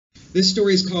This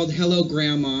story is called Hello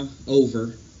Grandma,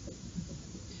 Over.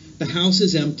 The house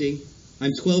is empty.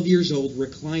 I'm 12 years old,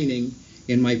 reclining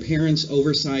in my parents'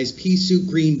 oversized pea soup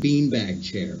green beanbag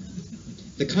chair.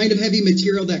 The kind of heavy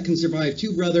material that can survive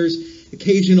two brothers,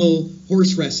 occasional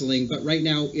horse wrestling, but right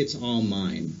now it's all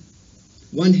mine.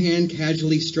 One hand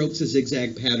casually strokes a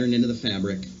zigzag pattern into the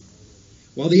fabric,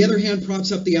 while the other hand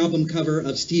props up the album cover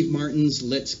of Steve Martin's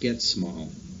Let's Get Small.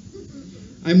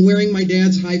 I'm wearing my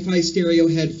dad's hi-fi stereo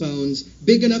headphones,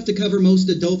 big enough to cover most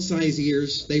adult-size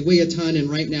ears. They weigh a ton,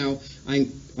 and right now I'm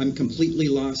completely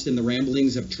lost in the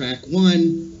ramblings of track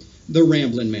one, The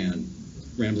Ramblin' Man.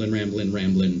 Ramblin', ramblin',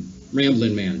 ramblin',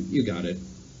 ramblin' man. You got it.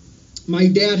 My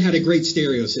dad had a great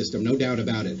stereo system, no doubt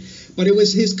about it. But it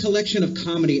was his collection of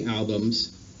comedy albums,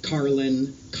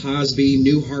 Carlin, Cosby,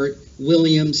 Newhart,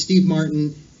 Williams, Steve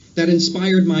Martin, that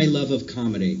inspired my love of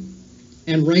comedy.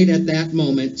 And right at that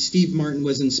moment, Steve Martin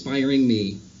was inspiring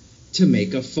me to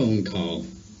make a phone call.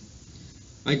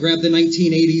 I grabbed the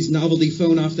 1980s novelty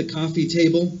phone off the coffee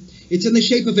table. It's in the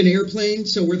shape of an airplane,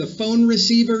 so where the phone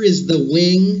receiver is the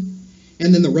wing,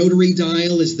 and then the rotary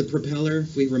dial is the propeller,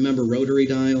 if we remember rotary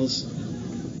dials.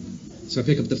 So I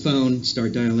pick up the phone,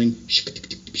 start dialing.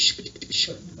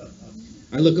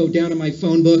 I go down to my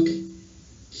phone book.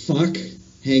 Fuck,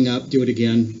 hang up, do it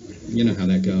again. You know how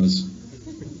that goes.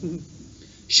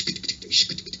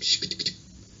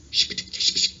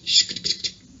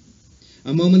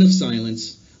 A moment of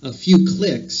silence, a few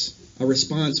clicks, a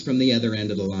response from the other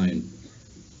end of the line.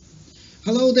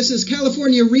 Hello, this is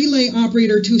California Relay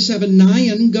Operator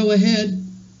 279. Go ahead.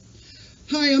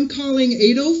 Hi, I'm calling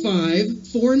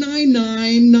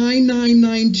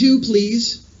 805-499-9992,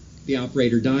 please. The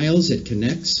operator dials, it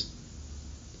connects.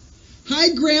 Hi,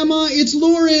 Grandma, it's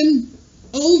Loren.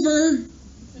 Over.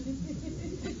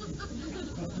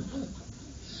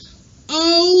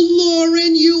 Oh,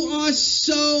 Loren, you are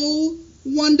so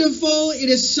wonderful. It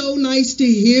is so nice to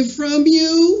hear from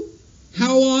you.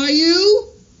 How are you?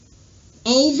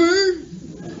 Over.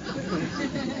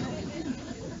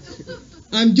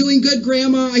 I'm doing good,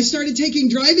 Grandma. I started taking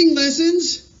driving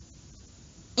lessons.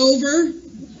 Over.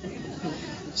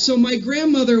 So my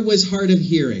grandmother was hard of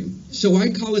hearing. So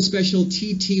I'd call a special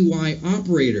TTY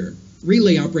operator,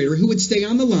 relay operator, who would stay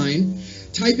on the line,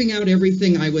 typing out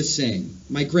everything I was saying.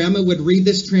 My grandma would read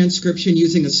this transcription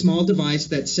using a small device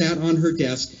that sat on her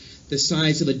desk the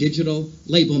size of a digital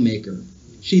label maker.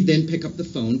 She'd then pick up the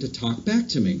phone to talk back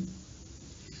to me.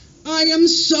 I am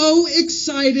so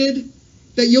excited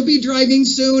that you'll be driving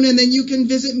soon and then you can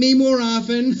visit me more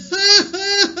often.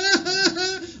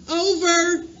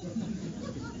 Over.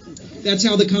 That's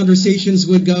how the conversations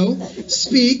would go.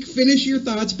 Speak, finish your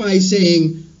thoughts by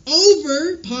saying,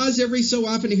 over, pause every so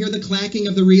often to hear the clacking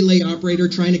of the relay operator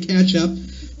trying to catch up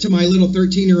to my little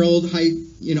 13-year-old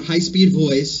high-speed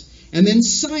voice, and then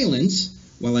silence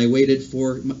while I waited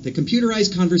for the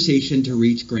computerized conversation to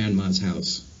reach Grandma's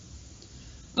house.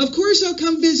 Of course I'll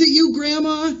come visit you,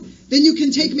 Grandma. Then you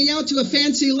can take me out to a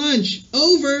fancy lunch.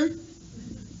 Over.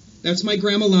 That's my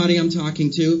Grandma Lottie I'm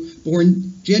talking to,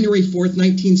 born January 4th,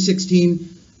 1916,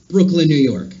 Brooklyn, New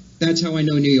York. That's how I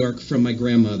know New York from my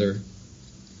grandmother.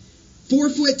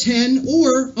 4'10",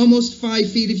 or almost 5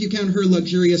 feet if you count her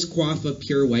luxurious coif of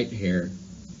pure white hair.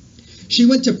 She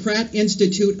went to Pratt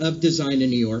Institute of Design in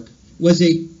New York, was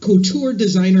a couture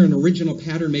designer and original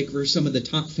pattern maker for some of the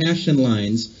top fashion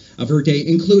lines of her day,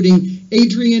 including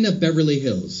Adrian of Beverly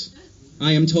Hills.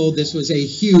 I am told this was a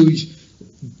huge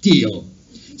deal.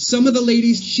 Some of the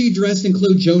ladies she dressed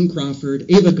include Joan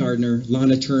Crawford, Ava Gardner,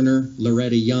 Lana Turner,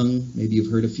 Loretta Young. Maybe you've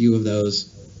heard a few of those.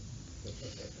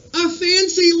 A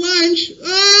fancy lunch.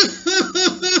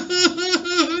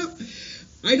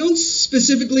 I don't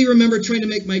specifically remember trying to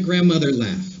make my grandmother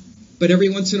laugh, but every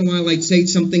once in a while I'd say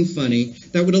something funny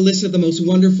that would elicit the most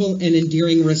wonderful and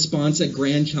endearing response a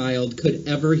grandchild could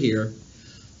ever hear.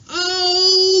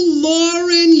 Oh,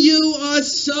 Loren, you are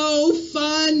so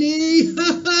funny.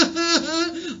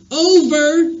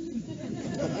 Over.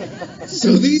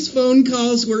 So these phone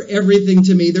calls were everything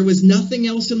to me. There was nothing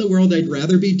else in the world I'd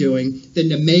rather be doing than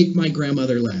to make my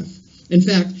grandmother laugh. In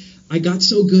fact, I got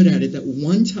so good at it that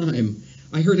one time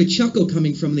I heard a chuckle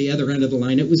coming from the other end of the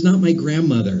line. It was not my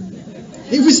grandmother.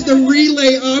 It was the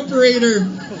relay operator.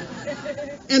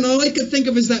 And all I could think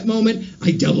of is that moment,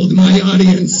 I doubled my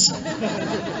audience.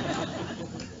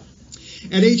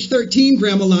 At age 13,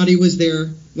 Grandma Lottie was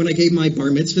there when I gave my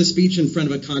bar mitzvah speech in front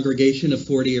of a congregation of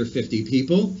 40 or 50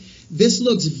 people. This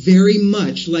looks very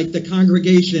much like the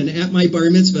congregation at my bar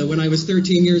mitzvah when I was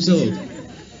 13 years old.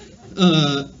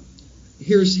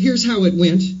 Here's how it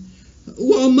went.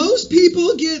 While most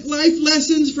people get life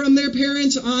lessons from their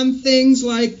parents on things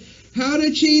like how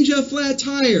to change a flat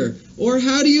tire, or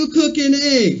how do you cook an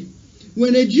egg.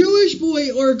 When a Jewish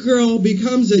boy or girl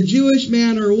becomes a Jewish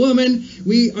man or woman,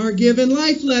 we are given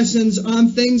life lessons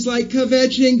on things like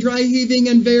kvetching, dry heaving,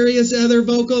 and various other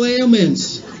vocal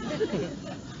ailments.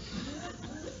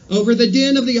 Over the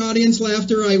din of the audience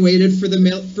laughter, I waited for the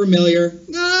familiar.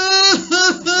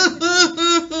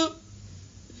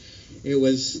 It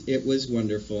was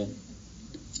wonderful.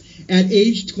 At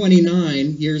age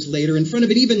 29, years later, in front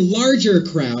of an even larger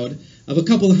crowd of a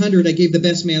couple hundred, I gave the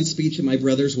best man speech at my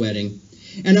brother's wedding.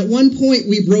 And at one point,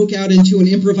 we broke out into an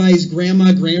improvised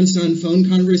grandma-grandson phone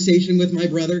conversation with my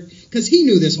brother, because he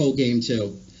knew this whole game,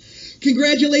 too.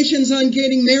 Congratulations on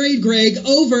getting married, Greg.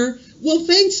 Over. Well,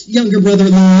 thanks, younger brother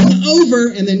Loren. Over.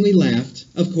 And then we laughed,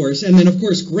 of course. And then, of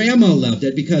course, Grandma loved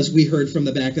it because we heard from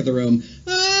the back of the room,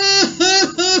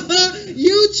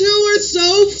 you two are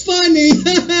so funny.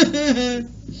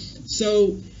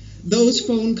 So those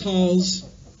phone calls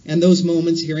and those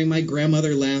moments hearing my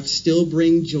grandmother laugh still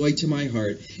bring joy to my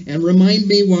heart and remind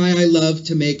me why I love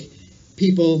to make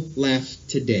people laugh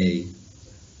today.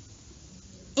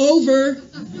 Over.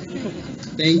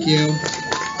 Thank you.